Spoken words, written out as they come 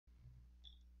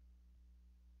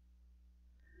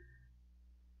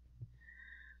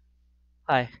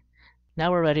Hi, now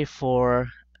we're ready for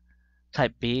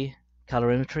type B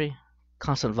calorimetry,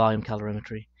 constant volume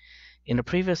calorimetry. In a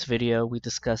previous video, we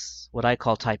discussed what I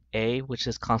call type A, which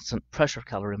is constant pressure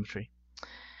calorimetry.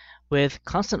 With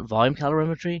constant volume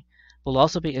calorimetry, we'll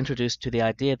also be introduced to the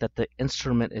idea that the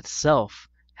instrument itself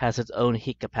has its own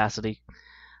heat capacity.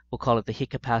 We'll call it the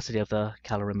heat capacity of the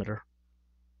calorimeter.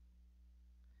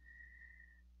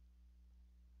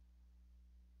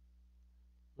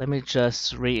 Let me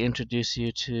just reintroduce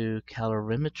you to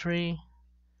calorimetry,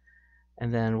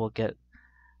 and then we'll get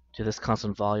to this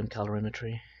constant volume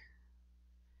calorimetry.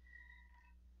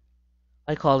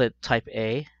 I call it type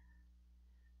A.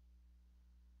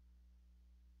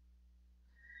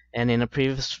 And in a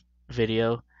previous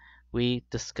video, we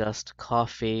discussed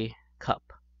coffee cup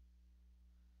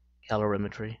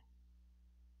calorimetry.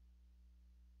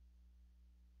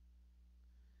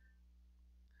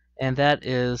 And that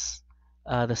is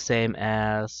the same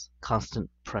as constant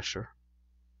pressure.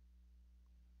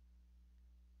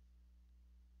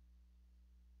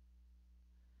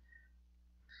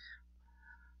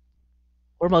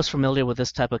 We're most familiar with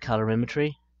this type of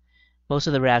calorimetry. Most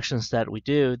of the reactions that we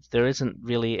do, there isn't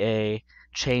really a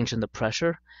change in the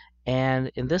pressure.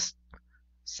 And in this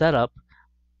setup,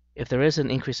 if there is an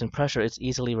increase in pressure, it's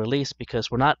easily released because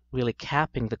we're not really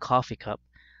capping the coffee cup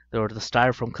or the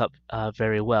styrofoam cup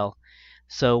very well.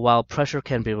 So while pressure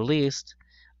can be released,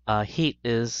 heat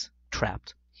is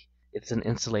trapped. It's an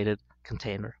insulated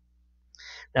container.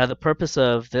 Now the purpose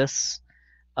of this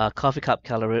coffee cup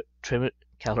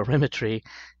calorimetry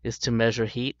is to measure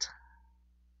heat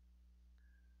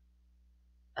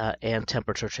and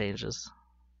temperature changes.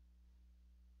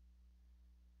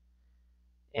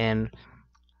 And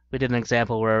we did an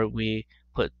example where we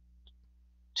put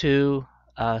two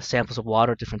samples of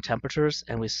water at different temperatures,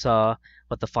 and we saw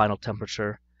what the final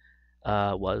temperature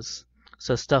was.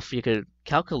 So stuff you could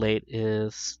calculate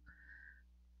is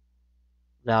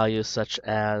values such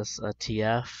as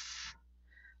TF.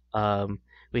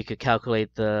 We could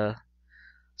calculate the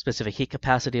specific heat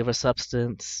capacity of a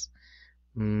substance.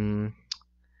 Sometimes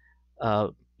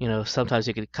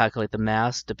you could calculate the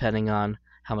mass depending on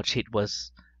how much heat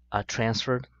was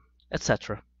transferred,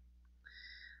 etc.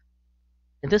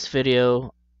 In this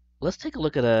video, let's take a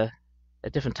look at a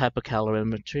different type of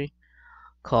calorimetry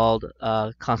called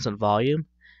constant volume.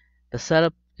 The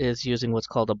setup is using what's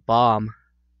called a bomb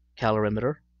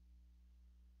calorimeter.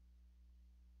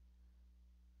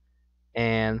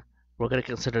 And we're going to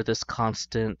consider this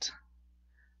constant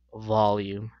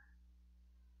volume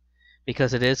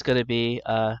because it is going to be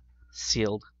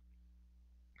sealed.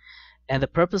 And the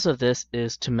purpose of this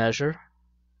is to measure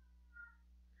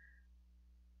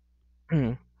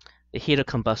the heat of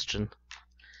combustion.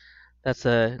 That's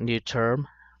a new term,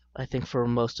 I think, for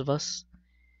most of us.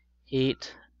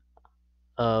 Heat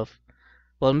of,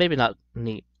 well, maybe not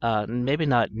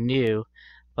new,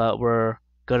 but we're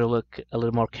going to look a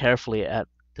little more carefully at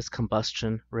this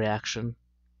combustion reaction.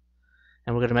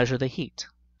 And we're going to measure the heat.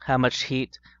 How much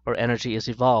heat or energy is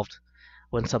evolved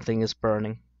when something is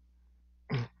burning.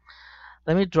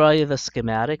 Let me draw you the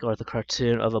schematic or the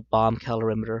cartoon of a bomb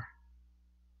calorimeter.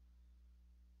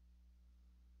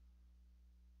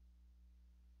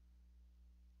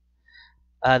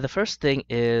 The first thing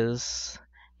is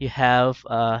you have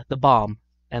the bomb,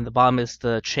 and the bomb is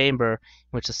the chamber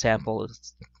in which the sample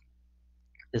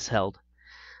is held.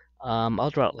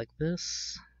 I'll draw it like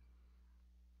this.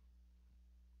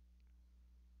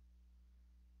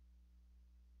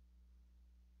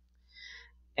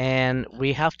 And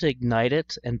we have to ignite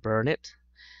it and burn it.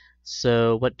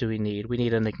 So what do we need? We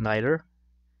need an igniter.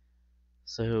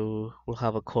 So we'll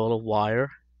have a coil of wire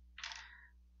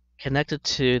connected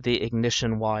to the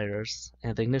ignition wires.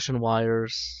 And the ignition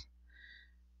wires,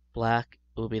 black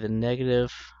will be the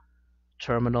negative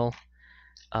terminal,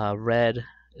 red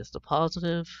is the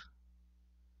positive,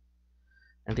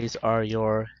 and these are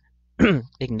your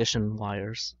ignition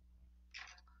wires.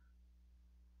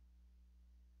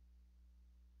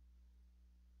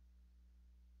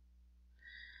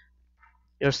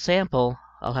 Your sample,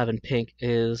 I'll have in pink,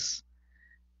 is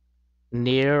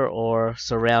near or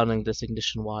surrounding this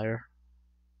ignition wire.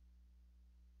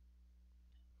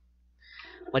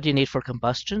 What do you need for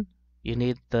combustion? You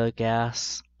need the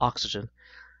gas oxygen.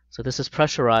 So this is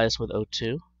pressurized with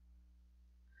O2.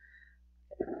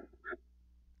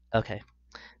 Okay,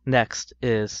 next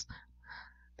is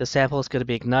the sample is going to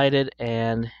be ignited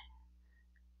and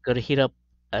going to heat up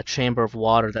a chamber of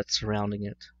water that's surrounding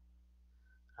it.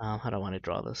 How do I want to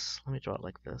draw this? Let me draw it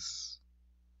like this.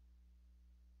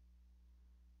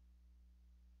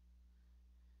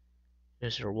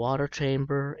 Here's your water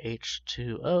chamber,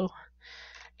 H2O,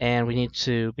 and we need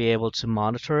to be able to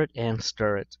monitor it and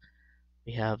stir it.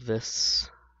 We have this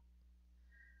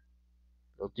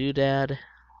little doodad,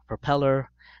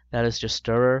 propeller, that is just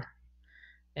stirrer,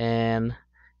 and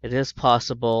it is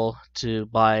possible to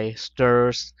buy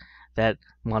stirrers that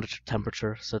monitor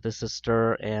temperature. So this is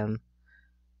stir and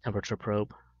temperature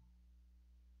probe.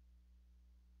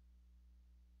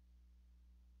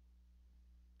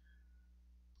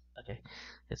 Okay,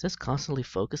 is this constantly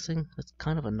focusing? That's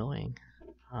kind of annoying.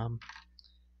 Let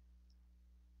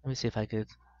me see if I could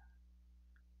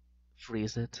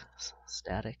freeze it.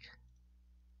 Static.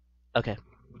 Okay.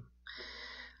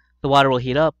 The water will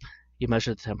heat up. You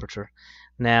measure the temperature.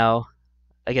 Now,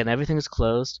 again, everything is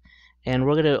closed, and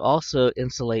we're going to also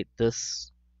insulate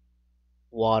this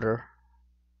water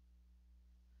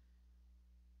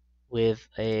with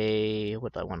a,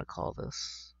 what do I want to call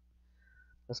this?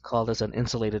 Let's call this an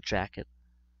insulated jacket.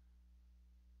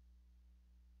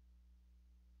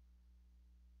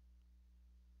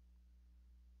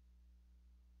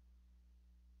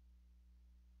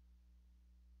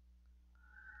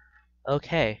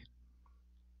 Okay.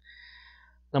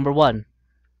 Number one,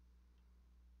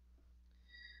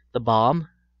 the bomb.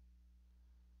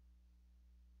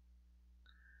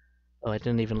 Oh, I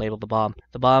didn't even label the bomb.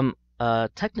 The bomb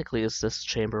technically is this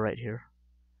chamber right here.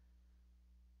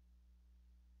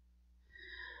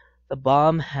 The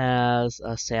bomb has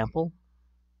a sample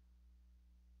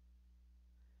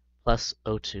plus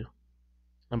O2.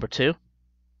 Number two,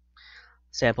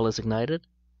 sample is ignited.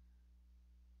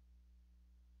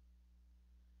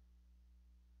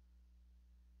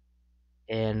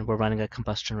 And we're running a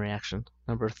combustion reaction.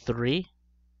 Number three,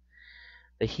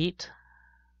 the heat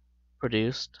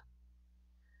produced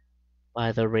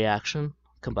by the reaction,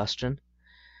 combustion,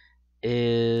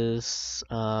 is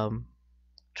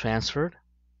transferred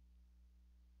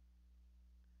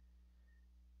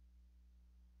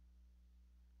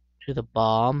to the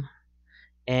bomb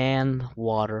and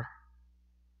water.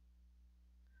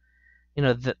 You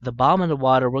know, the bomb and the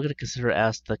water we're going to consider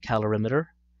as the calorimeter.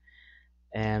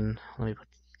 And let me put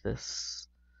this,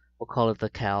 we'll call it the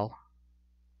cal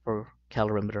for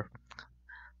calorimeter.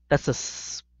 That's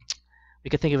the, we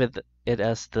can think of it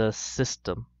as the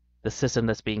system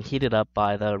that's being heated up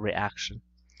by the reaction.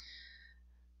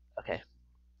 Okay.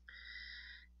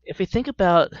 If we think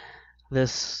about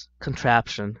this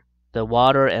contraption, the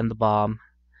water and the bomb,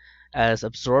 as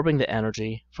absorbing the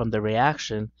energy from the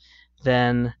reaction,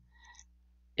 then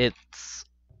it's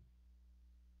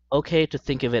okay to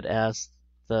think of it as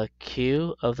the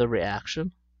Q of the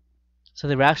reaction. So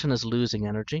the reaction is losing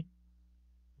energy,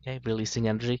 okay, releasing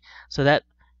energy. So that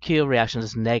Q of reaction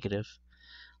is negative.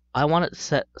 I want it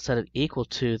set it equal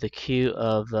to the Q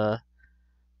of the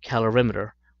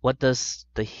calorimeter. What does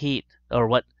the heat, or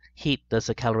what heat does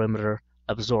the calorimeter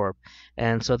absorb?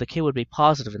 And so the Q would be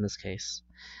positive in this case.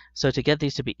 So to get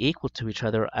these to be equal to each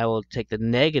other, I will take the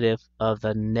negative of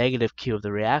the negative Q of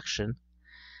the reaction,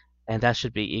 and that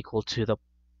should be equal to the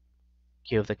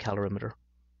Q of the calorimeter.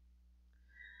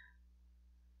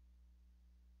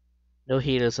 No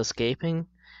heat is escaping.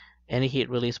 Any heat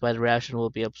released by the reaction will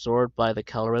be absorbed by the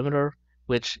calorimeter,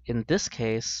 which in this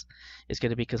case is going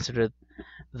to be considered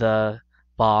the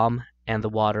bomb and the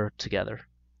water together.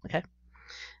 Okay.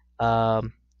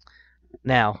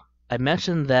 Now, I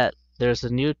mentioned that there's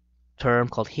a new term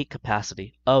called heat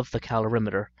capacity of the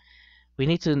calorimeter. We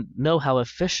need to know how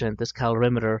efficient this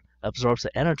calorimeter absorbs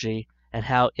the energy and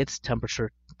how its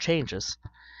temperature changes.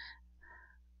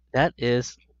 That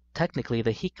is technically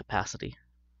the heat capacity.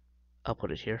 I'll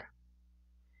put it here.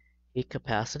 Heat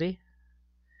capacity.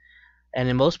 And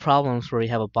in most problems where you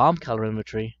have a bomb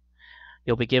calorimetry,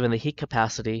 you'll be given the heat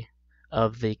capacity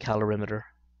of the calorimeter.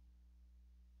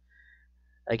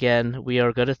 Again, we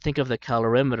are going to think of the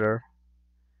calorimeter,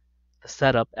 the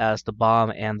setup, as the bomb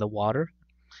and the water.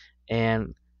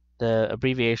 And the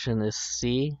abbreviation is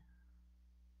C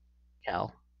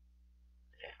cal.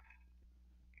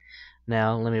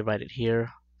 Now let me write it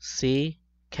here. C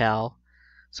cal.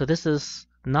 So this is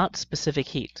not specific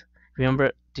heat.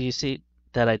 Remember, do you see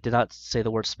that I did not say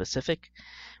the word specific?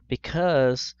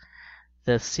 Because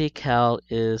the C cal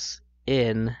is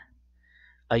in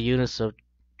a units of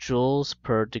joules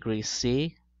per degree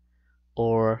C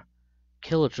or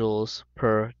kilojoules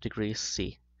per degree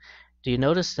C. Do you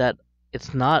notice that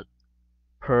it's not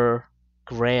per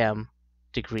gram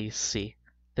degree C?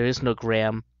 There is no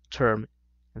gram term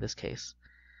in this case.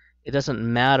 It doesn't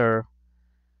matter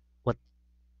what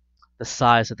the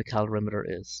size of the calorimeter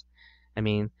is. I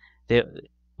mean,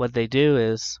 what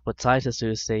scientists do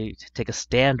is they take a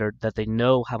standard that they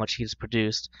know how much heat is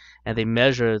produced, and they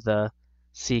measure the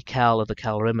C cal of the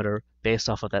calorimeter based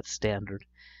off of that standard.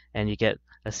 and you get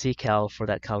a C-cal for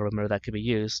that calorimeter that could be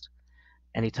used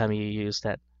anytime you use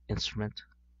that instrument.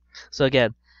 So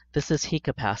again, this is heat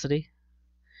capacity.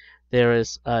 There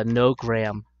is no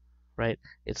gram, right?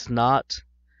 It's not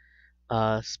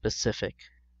specific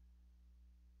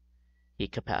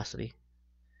heat capacity.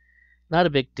 Not a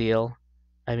big deal.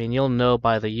 I mean, you'll know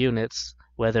by the units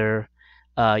whether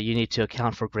you need to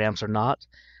account for grams or not.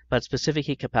 But specific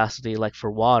heat capacity, like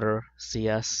for water,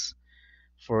 CS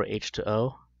for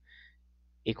H2O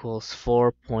equals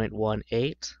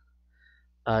 4.18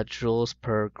 joules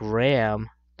per gram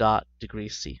dot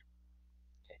degrees C.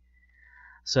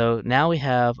 So now we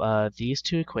have these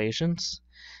two equations,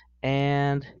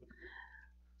 and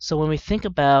so when we think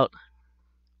about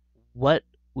how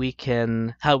we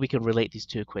can relate these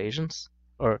two equations,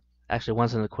 or actually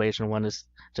one's an equation, one is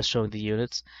just showing the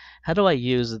units, how do I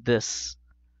use this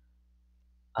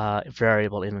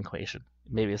variable in an equation?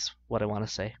 Maybe it's what I want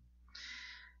to say.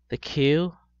 The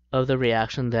Q of the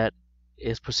reaction that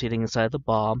is proceeding inside the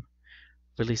bomb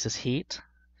releases heat,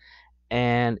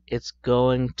 and it's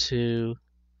going to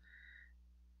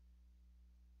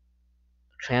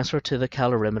transfer to the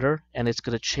calorimeter, and it's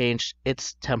going to change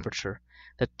its temperature.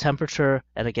 The temperature,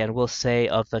 and again, we'll say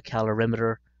of the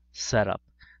calorimeter setup,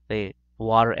 the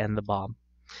water and the bomb.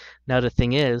 Now the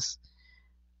thing is,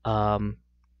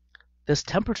 this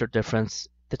temperature difference,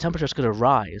 the temperature is going to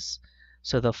rise.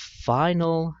 So the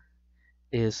final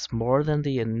is more than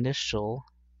the initial.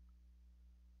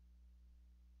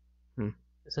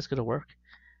 Is this going to work?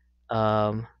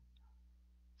 Final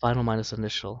minus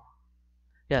initial.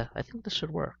 Yeah, I think this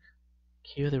should work.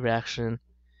 Q of the reaction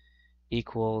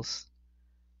equals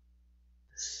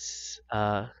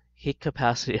heat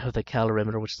capacity of the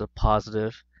calorimeter, which is a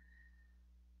positive.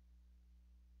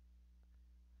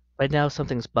 Right now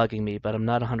something's bugging me, but I'm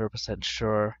not 100%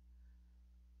 sure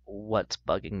what's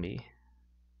bugging me.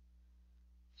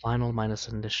 Final minus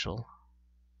initial.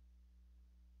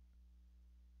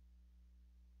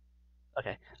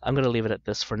 Okay, I'm going to leave it at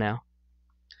this for now.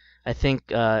 I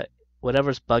think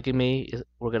whatever's bugging me,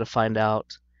 we're going to find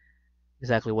out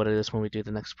exactly what it is when we do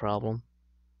the next problem.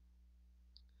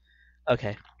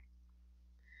 Okay.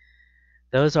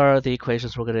 Those are the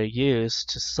equations we're going to use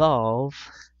to solve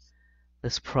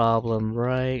this problem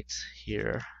right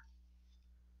here.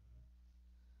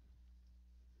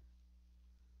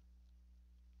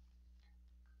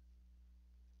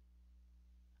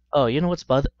 Oh, you know what's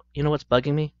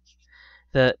bugging me?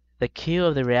 The Q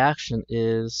of the reaction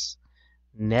is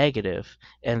negative,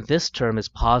 and this term is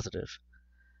positive.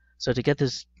 So to get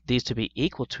these to be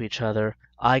equal to each other,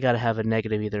 I got to have a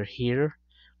negative either here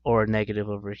or a negative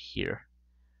over here,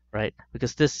 right?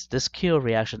 Because this Q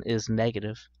reaction is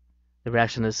negative. The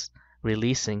reaction is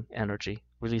releasing energy,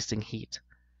 releasing heat.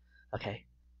 Okay.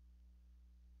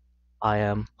 I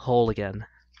am whole again.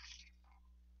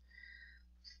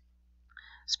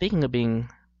 Speaking of being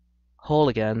whole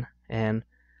again and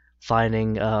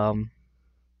finding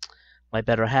my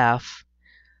better half,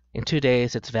 in 2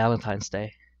 days it's Valentine's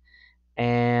Day.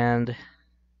 And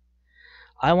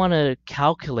I want to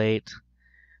calculate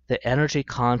the energy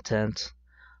content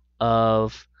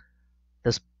of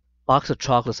this box of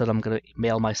chocolates that I'm going to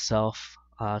mail myself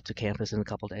to campus in a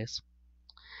couple days.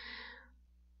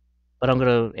 But I'm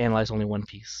going to analyze only one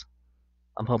piece.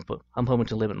 I'm hoping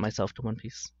to limit myself to one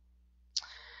piece.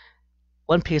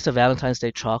 One piece of Valentine's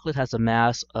Day chocolate has a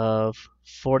mass of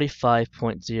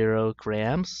 45.0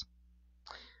 grams.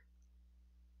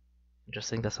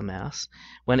 Interesting, that's a mass.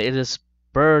 When it is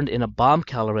burned in a bomb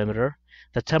calorimeter,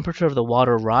 the temperature of the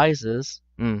water rises,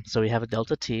 so we have a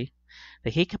delta T. The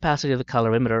heat capacity of the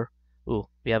calorimeter,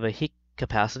 we have a heat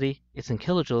capacity, it's in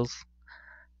kilojoules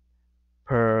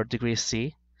per degree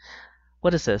C.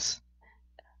 What is this?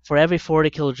 For every 40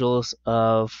 kilojoules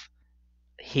of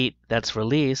heat that's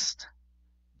released,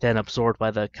 then absorbed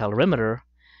by the calorimeter,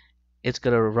 it's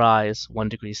going to rise 1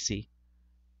 degree C.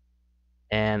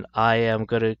 And I am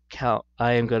going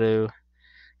to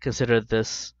consider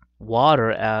this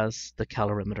water as the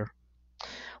calorimeter.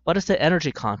 What is the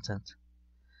energy content?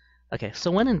 Okay, so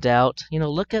when in doubt,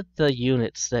 look at the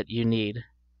units that you need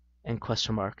and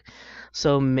question mark.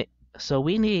 So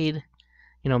we need,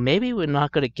 maybe we're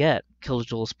not going to get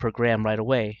kilojoules per gram right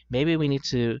away. Maybe we need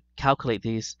to calculate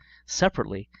these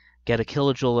separately, get a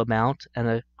kilojoule amount and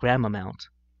a gram amount.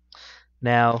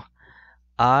 Now,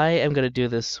 I am going to do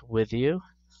this with you,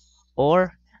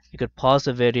 or you could pause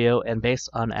the video and based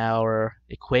on our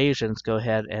equations, go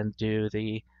ahead and do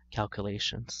the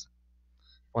calculations.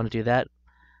 Want to do that?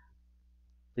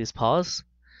 Please pause.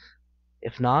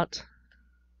 If not,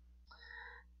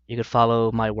 you could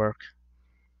follow my work.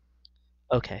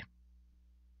 Okay.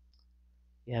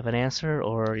 You have an answer,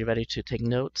 or are you ready to take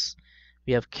notes?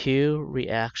 We have Q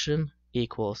reaction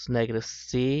equals negative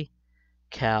C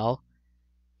cal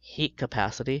heat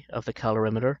capacity of the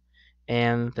calorimeter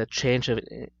and the change of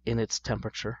it in its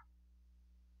temperature.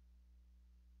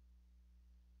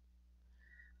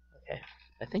 Okay,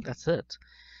 I think that's it.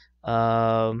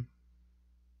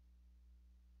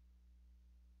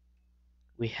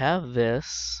 We have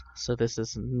this, so this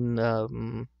is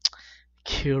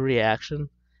Q reaction.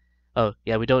 Oh,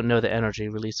 yeah, we don't know the energy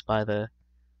released by the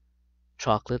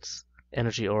chocolates,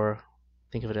 energy, or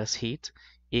think of it as heat,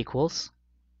 equals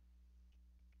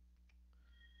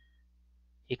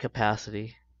heat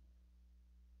capacity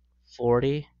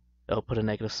 40, oh, put a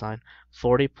negative sign,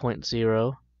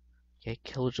 40.0, okay,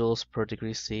 kilojoules per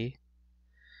degree C,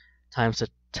 times the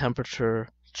temperature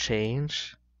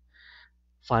change,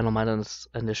 final minus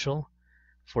initial,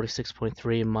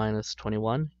 46.3 minus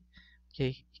 21.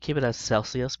 Okay, keep it as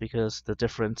Celsius because the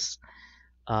difference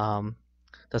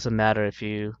doesn't matter if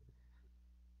you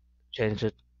change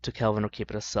it to Kelvin or keep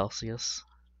it as Celsius.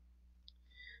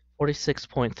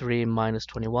 46.3 minus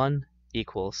 21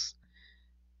 equals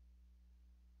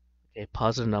a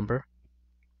positive number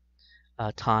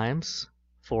times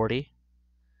 40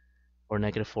 or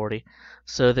negative 40.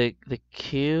 So the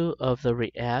Q of the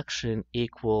reaction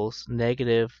equals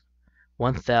negative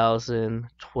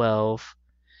 1012.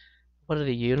 What are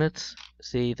the units?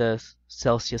 See, the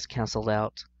Celsius canceled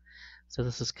out. So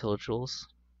this is kilojoules.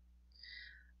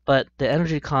 But the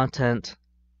energy content,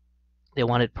 they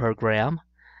wanted per gram.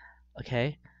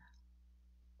 Okay.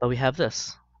 But we have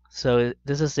this. So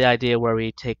this is the idea where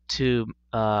we take two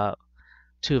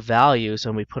values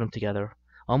and we put them together,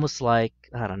 almost like,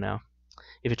 I don't know,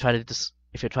 if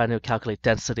you're trying to calculate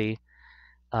density,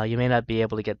 you may not be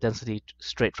able to get density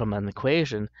straight from an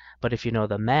equation, but if you know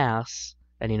the mass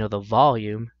and you know the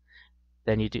volume,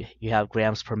 then you have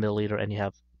grams per milliliter and you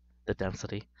have the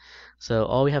density. So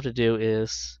all we have to do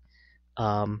is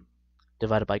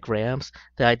divide it by grams.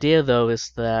 The idea, though, is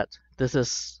that this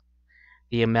is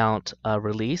the amount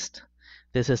released.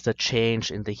 This is the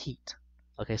change in the heat.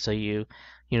 Okay, so you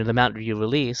know the amount you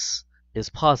release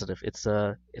is positive. It's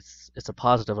a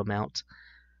positive amount,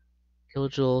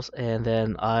 kilojoules, and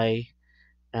then I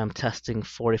am testing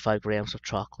 45 grams of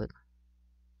chocolate.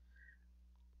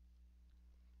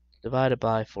 Divided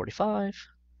by 45,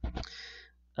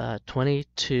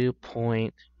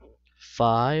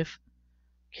 22.5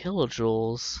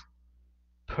 kilojoules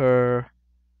per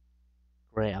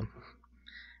gram.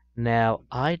 Now,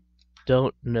 I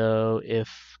don't know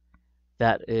if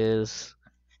that is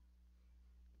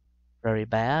very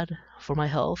bad for my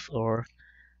health or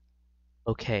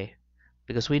okay,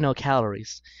 because we know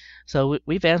calories. So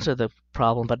we've answered the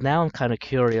problem, but now I'm kind of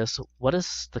curious, what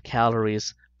is the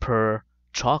calories per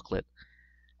chocolate?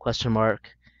 Question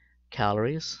mark,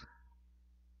 calories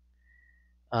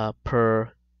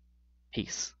per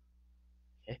piece.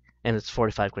 Okay? And it's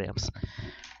 45 grams.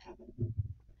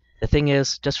 The thing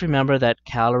is, just remember that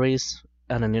calories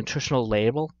on a nutritional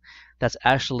label, that's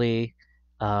actually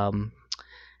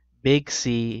big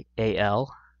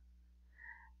CAL,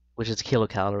 which is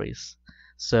kilocalories.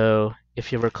 So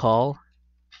if you recall,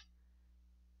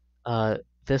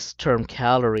 this term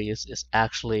calories is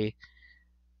actually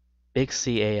big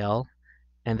CAL,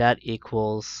 and that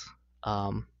equals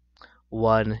 1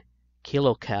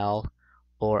 kilocal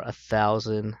or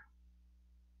 1,000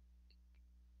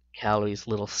 calories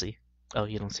little c. Oh,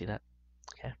 you don't see that.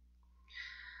 Okay.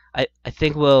 I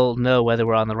think we'll know whether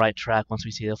we're on the right track once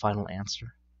we see the final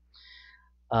answer.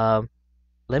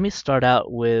 Let me start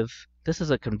out with, this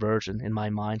is a conversion in my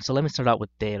mind, so let me start out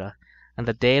with data. And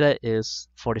the data is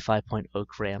 45.0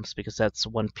 grams because that's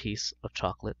one piece of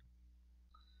chocolate.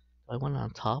 Do I want it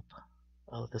on top?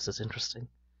 Oh, this is interesting.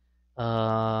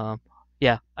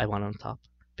 Yeah, I want it on top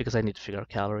because I need to figure out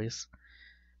calories.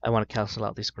 I want to cancel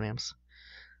out these grams.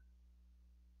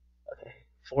 Okay,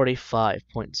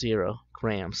 45.0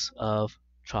 grams of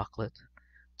chocolate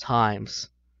times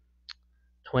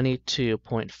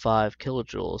 22.5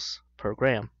 kilojoules per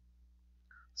gram.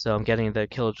 So I'm getting the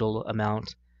kilojoule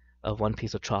amount of one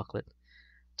piece of chocolate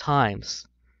times,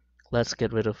 let's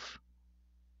get rid of,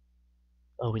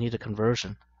 oh, we need a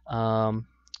conversion. What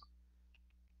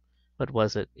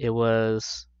was it? It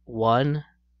was 1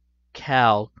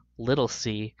 cal little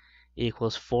c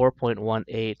equals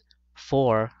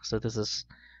 4.184. So this is,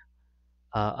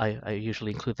 I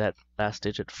usually include that last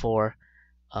digit, 4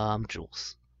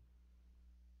 joules.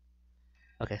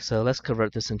 Okay, so let's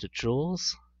convert this into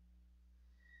joules.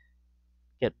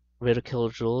 Get rid of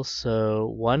kilojoules, so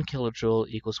 1 kilojoule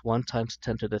equals 1 times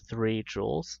 10 to the 3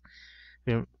 joules.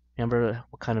 Remember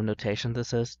what kind of notation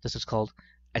this is? This is called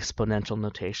exponential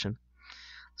notation.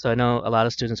 So I know a lot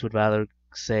of students would rather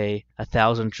say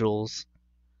 1,000 joules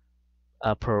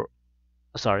per,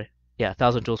 sorry, yeah,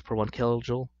 1,000 joules per 1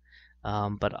 kilojoule,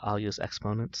 but I'll use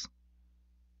exponents.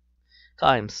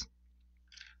 Times.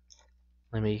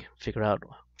 Let me figure out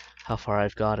how far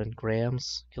I've gotten.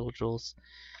 Grams, kilojoules.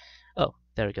 Oh,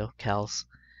 there we go, cals.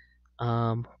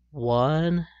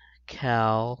 1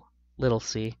 cal, little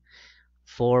c,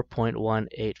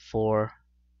 4.184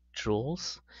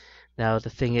 joules. Now the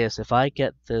thing is, if I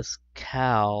get this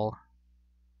cal,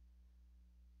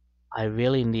 I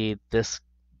really need this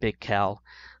big cal.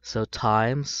 So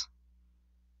times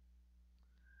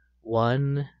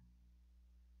 1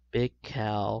 big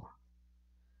cal.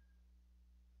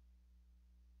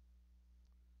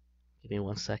 Give me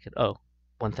 1 second. Oh,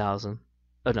 1,000.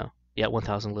 Oh no, yeah,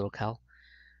 1,000 little cal.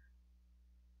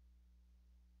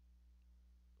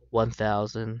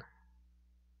 1,000.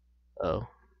 Oh,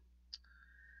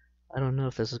 I don't know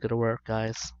if this is gonna work,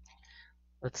 guys.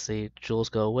 Let's see,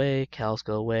 joules go away, cals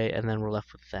go away, and then we're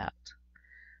left with that.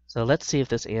 So let's see if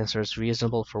this answer is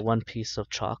reasonable for one piece of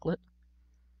chocolate.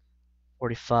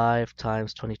 45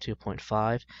 times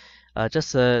 22.5.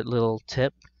 Just a little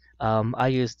tip. I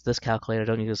use this calculator. I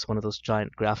don't use one of those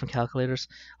giant graphing calculators.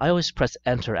 I always press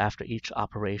enter after each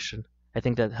operation. I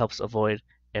think that helps avoid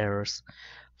errors.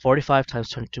 45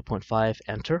 times 22.5,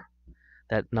 enter.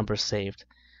 That number is saved.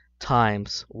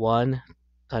 Times 1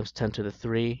 times 10 to the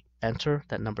 3, enter.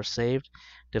 That number saved.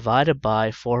 Divided by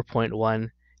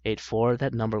 4.184.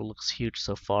 That number looks huge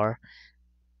so far.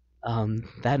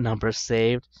 That number is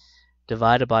saved.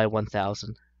 Divided by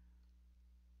 1,000.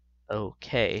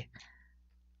 Okay.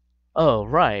 Oh,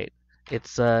 right.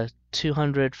 It's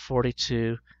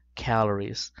 242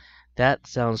 calories. That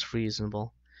sounds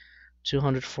reasonable.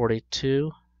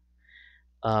 242.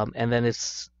 And then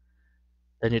it's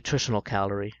the nutritional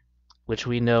calorie, which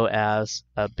we know as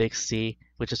a big C,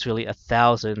 which is really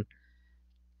 1,000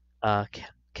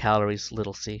 calories,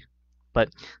 little c. But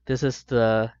this is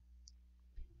the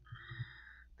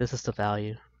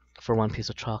value for one piece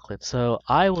of chocolate. So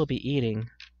I will be eating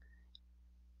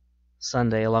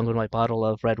Sunday, along with my bottle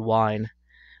of red wine,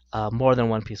 more than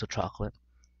one piece of chocolate.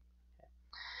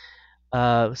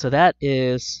 So that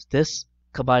is this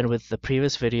combined with the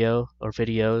previous video or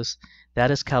videos.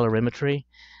 That is calorimetry.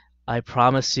 I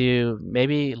promise you,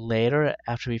 maybe later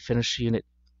after we finish Unit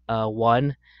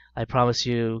 1, I promise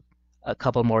you a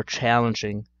couple more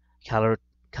challenging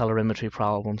calorimetry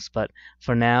problems. But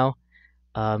for now,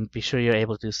 be sure you're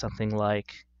able to do something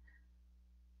like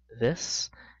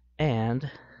this, and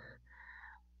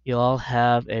you all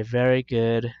have a very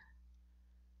good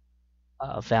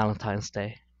Valentine's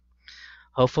Day.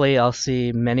 Hopefully I'll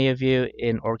see many of you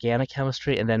in organic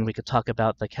chemistry, and then we could talk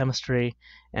about the chemistry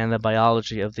and the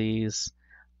biology of these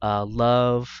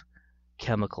love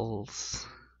chemicals.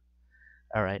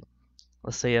 All right,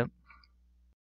 let's see you.